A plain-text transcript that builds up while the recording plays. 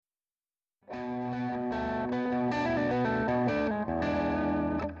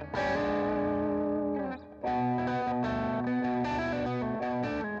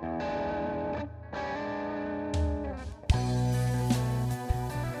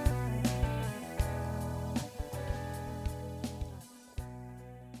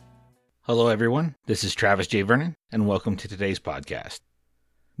Hello everyone, this is Travis J. Vernon, and welcome to today's podcast.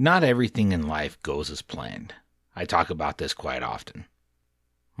 Not everything in life goes as planned. I talk about this quite often.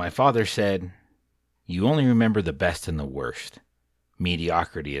 My father said, "You only remember the best and the worst.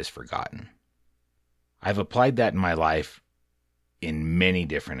 Mediocrity is forgotten." I've applied that in my life in many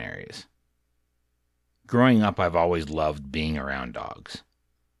different areas. Growing up, I've always loved being around dogs.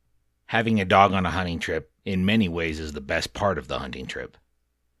 Having a dog on a hunting trip in many ways is the best part of the hunting trip.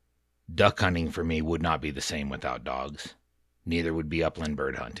 Duck hunting for me would not be the same without dogs. Neither would be upland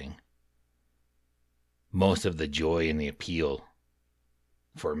bird hunting. Most of the joy and the appeal,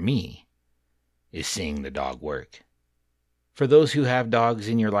 for me, is seeing the dog work. For those who have dogs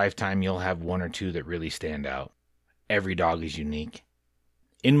in your lifetime, you'll have one or two that really stand out. Every dog is unique.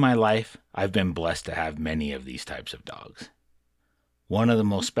 In my life, I've been blessed to have many of these types of dogs. One of the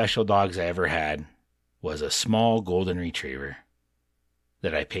most special dogs I ever had was a small golden retriever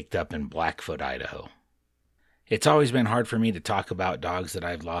that I picked up in Blackfoot, Idaho. It's always been hard for me to talk about dogs that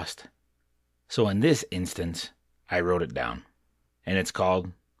I've lost. So in this instance, I wrote it down, and it's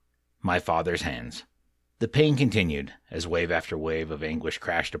called My Father's Hands. The pain continued as wave after wave of anguish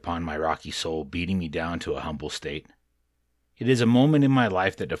crashed upon my rocky soul, beating me down to a humble state. It is a moment in my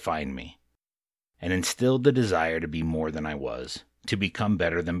life that defined me, and instilled the desire to be more than I was, to become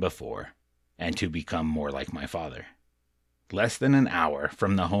better than before, and to become more like my father. Less than an hour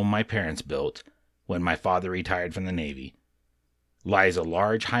from the home my parents built when my father retired from the Navy lies a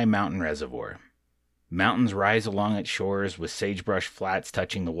large high mountain reservoir. Mountains rise along its shores with sagebrush flats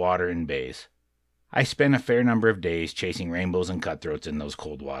touching the water in bays. I spent a fair number of days chasing rainbows and cutthroats in those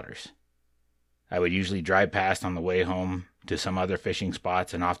cold waters. I would usually drive past on the way home to some other fishing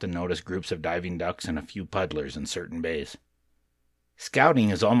spots and often notice groups of diving ducks and a few puddlers in certain bays.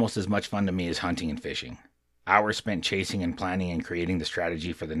 Scouting is almost as much fun to me as hunting and fishing. Hours spent chasing and planning and creating the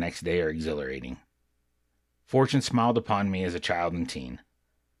strategy for the next day are exhilarating. Fortune smiled upon me as a child and teen,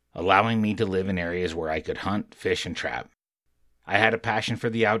 allowing me to live in areas where I could hunt, fish, and trap. I had a passion for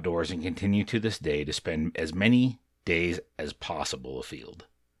the outdoors and continue to this day to spend as many days as possible afield.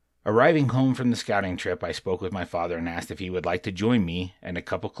 Arriving home from the scouting trip, I spoke with my father and asked if he would like to join me and a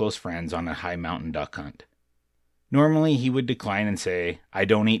couple close friends on a high mountain duck hunt. Normally, he would decline and say, "I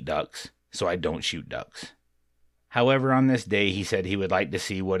don't eat ducks, so I don't shoot ducks." However, on this day, he said he would like to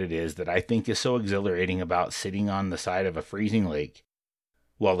see what it is that I think is so exhilarating about sitting on the side of a freezing lake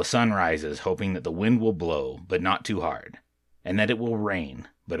while the sun rises, hoping that the wind will blow, but not too hard, and that it will rain,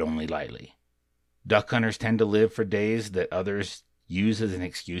 but only lightly. Duck hunters tend to live for days that others use as an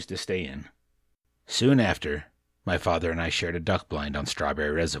excuse to stay in. Soon after, my father and I shared a duck blind on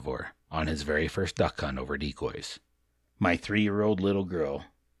Strawberry Reservoir on his very first duck hunt over decoys. My 3-year-old little girl,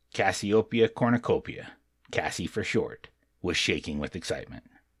 Cassiopeia cornucopia, Cassie for short, was shaking with excitement.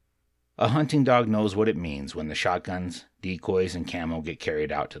 A hunting dog knows what it means when the shotguns, decoys, and camo get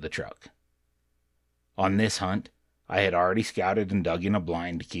carried out to the truck. On this hunt, I had already scouted and dug in a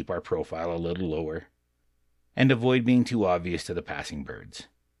blind to keep our profile a little lower and avoid being too obvious to the passing birds.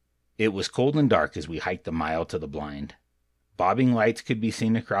 It was cold and dark as we hiked the mile to the blind. Bobbing lights could be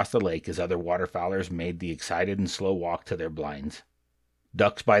seen across the lake as other waterfowlers made the excited and slow walk to their blinds.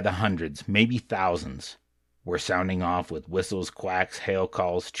 Ducks by the hundreds, maybe thousands, were sounding off with whistles, quacks, hail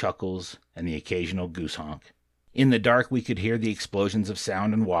calls, chuckles, and the occasional goose honk. In the dark, we could hear the explosions of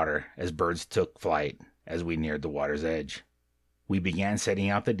sound and water as birds took flight as we neared the water's edge. We began setting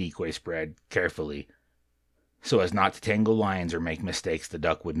out the decoy spread carefully so as not to tangle lines or make mistakes the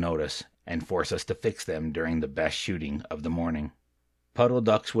duck would notice and force us to fix them during the best shooting of the morning. Puddle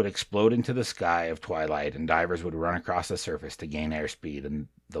ducks would explode into the sky of twilight, and divers would run across the surface to gain airspeed and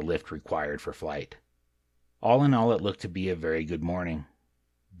the lift required for flight. All in all, it looked to be a very good morning.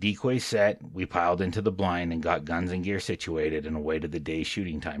 Decoys set, we piled into the blind and got guns and gear situated and awaited the day's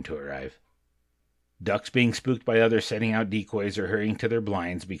shooting time to arrive. Ducks being spooked by others setting out decoys or hurrying to their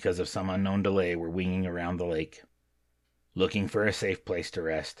blinds because of some unknown delay were winging around the lake, looking for a safe place to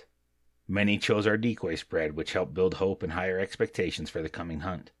rest. Many chose our decoy spread, which helped build hope and higher expectations for the coming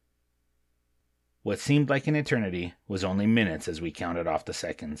hunt. What seemed like an eternity was only minutes as we counted off the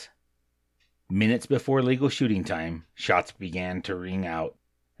seconds. Minutes before legal shooting time, shots began to ring out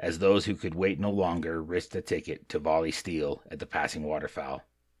as those who could wait no longer risked a ticket to volley steel at the passing waterfowl.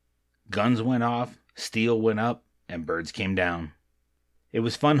 Guns went off, steel went up, and birds came down. It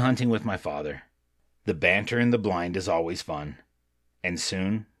was fun hunting with my father. The banter in the blind is always fun, and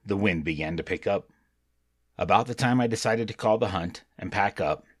soon the wind began to pick up. About the time I decided to call the hunt and pack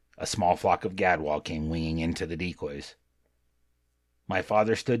up, a small flock of gadwall came winging into the decoys. My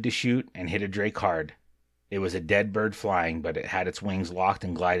father stood to shoot and hit a drake hard, It was a dead bird flying, but it had its wings locked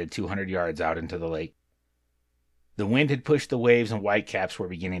and glided 200 yards out into the lake. The wind had pushed the waves and whitecaps were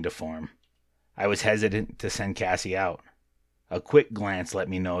beginning to form. I was hesitant to send Cassie out. A quick glance let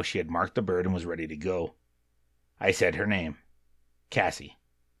me know she had marked the bird and was ready to go. I said her name, Cassie,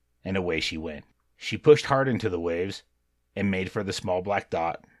 and away she went. She pushed hard into the waves and made for the small black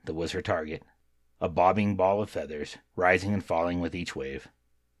dot that was her target, a bobbing ball of feathers, rising and falling with each wave.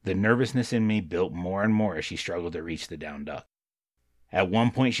 The nervousness in me built more and more as she struggled to reach the down duck. At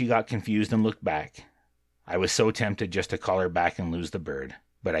one point she got confused and looked back. I was so tempted just to call her back and lose the bird,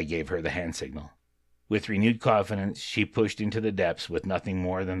 but I gave her the hand signal. With renewed confidence, she pushed into the depths with nothing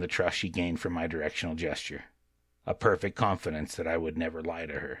more than the trust she gained from my directional gesture, a perfect confidence that I would never lie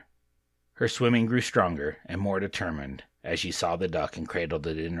to her. Her swimming grew stronger and more determined as she saw the duck and cradled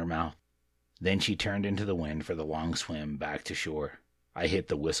it in her mouth. Then she turned into the wind for the long swim back to shore. I hit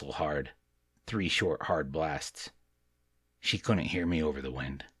the whistle hard, 3 short, hard blasts. She couldn't hear me over the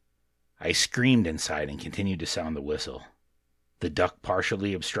wind. I screamed inside and continued to sound the whistle. The duck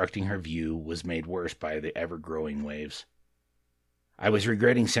partially obstructing her view was made worse by the ever-growing waves. I was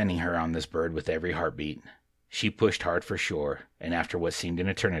regretting sending her on this bird with every heartbeat. She pushed hard for shore, and after what seemed an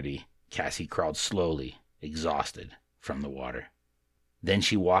eternity, Cassie crawled slowly, exhausted, from the water. Then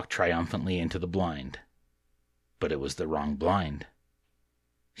she walked triumphantly into the blind. But it was the wrong blind.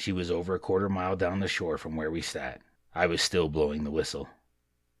 She was over a quarter-mile down the shore from where we sat. I was still blowing the whistle.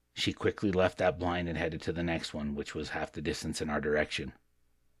 She quickly left that blind and headed to the next one, which was half the distance in our direction.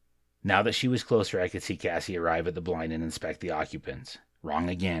 Now that she was closer, I could see Cassie arrive at the blind and inspect the occupants. Wrong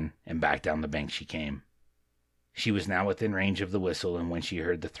again, and back down the bank she came. She was now within range of the whistle, and when she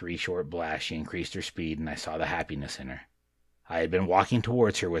heard the 3 short blasts, she increased her speed, and I saw the happiness in her. I had been walking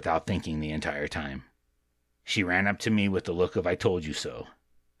towards her without thinking the entire time. She ran up to me with the look of "I told you so."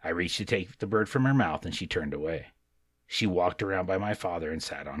 I reached to take the bird from her mouth, and she turned away. She walked around by my father and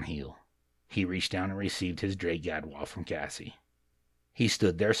sat on heel. He reached down and received his Drake Gadwall from Cassie. He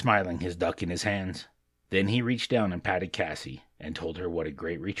stood there smiling, his duck in his hands. Then he reached down and patted Cassie and told her what a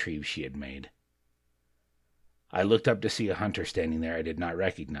great retrieve she had made. I looked up to see a hunter standing there I did not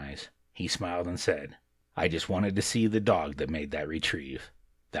recognize. He smiled and said, "I just wanted to see the dog that made that retrieve.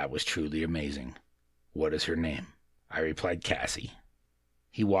 That was truly amazing. What is her name?" I replied, "Cassie."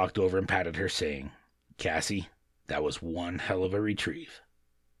 He walked over and patted her, saying, "Cassie, that was one hell of a retrieve."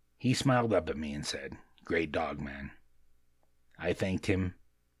 He smiled up at me and said, "Great dog, man." I thanked him,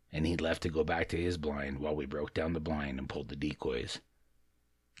 and he left to go back to his blind while we broke down the blind and pulled the decoys.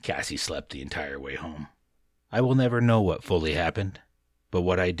 Cassie slept the entire way home. I will never know what fully happened, but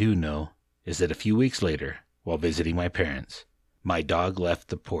what I do know is that a few weeks later, while visiting my parents, my dog left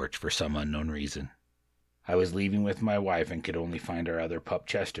the porch for some unknown reason. I was leaving with my wife and could only find our other pup,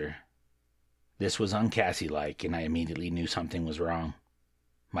 Chester. This was un-Cassie-like, and I immediately knew something was wrong.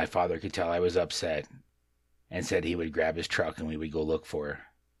 My father could tell I was upset, and said he would grab his truck and we would go look for her.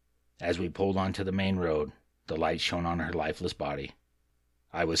 As we pulled onto the main road, the light shone on her lifeless body.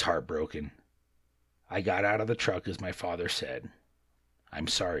 I was heartbroken. I got out of the truck as my father said, "I'm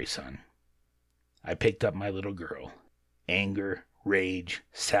sorry, son." I picked up my little girl. Anger, rage,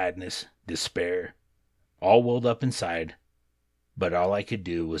 sadness, despair, all welled up inside, but all I could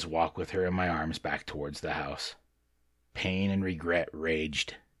do was walk with her in my arms back towards the house. Pain and regret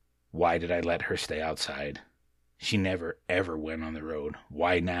raged. Why did I let her stay outside? She never, ever went on the road.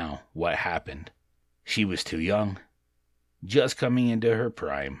 Why now? What happened? She was too young. Just coming into her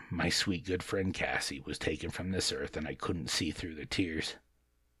prime, my sweet good friend Cassie was taken from this earth, and I couldn't see through the tears.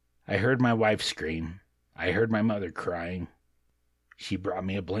 I heard my wife scream. I heard my mother crying. She brought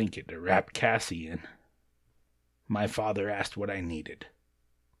me a blanket to wrap Cassie in. My father asked what I needed,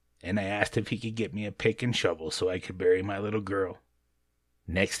 and I asked if he could get me a pick and shovel so I could bury my little girl.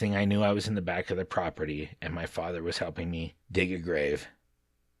 Next thing I knew, I was in the back of the property, and my father was helping me dig a grave.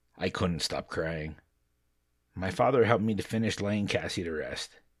 I couldn't stop crying. My father helped me to finish laying Cassie to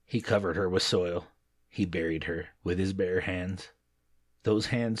rest. He covered her with soil. He buried her with his bare hands. Those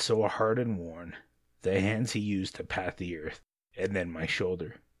hands so hard and worn, the hands he used to pat the earth, and then my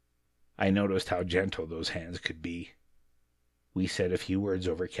shoulder. I noticed how gentle those hands could be. We said a few words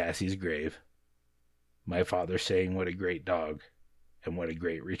over Cassie's grave, my father saying what a great dog and what a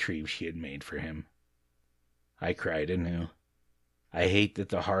great retrieve she had made for him. I cried anew. I hate that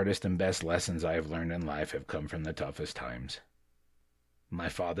the hardest and best lessons I have learned in life have come from the toughest times. My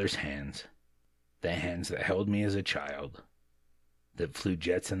father's hands, the hands that held me as a child, that flew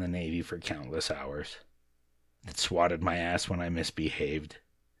jets in the Navy for countless hours, that swatted my ass when I misbehaved,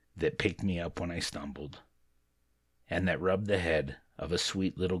 that picked me up when I stumbled, and that rubbed the head of a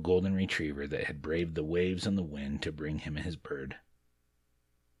sweet little golden retriever that had braved the waves and the wind to bring him his bird.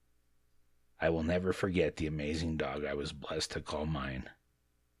 I will never forget the amazing dog I was blessed to call mine,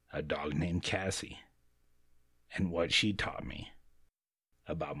 a dog named Cassie, and what she taught me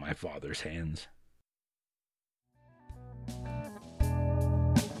about my father's hands.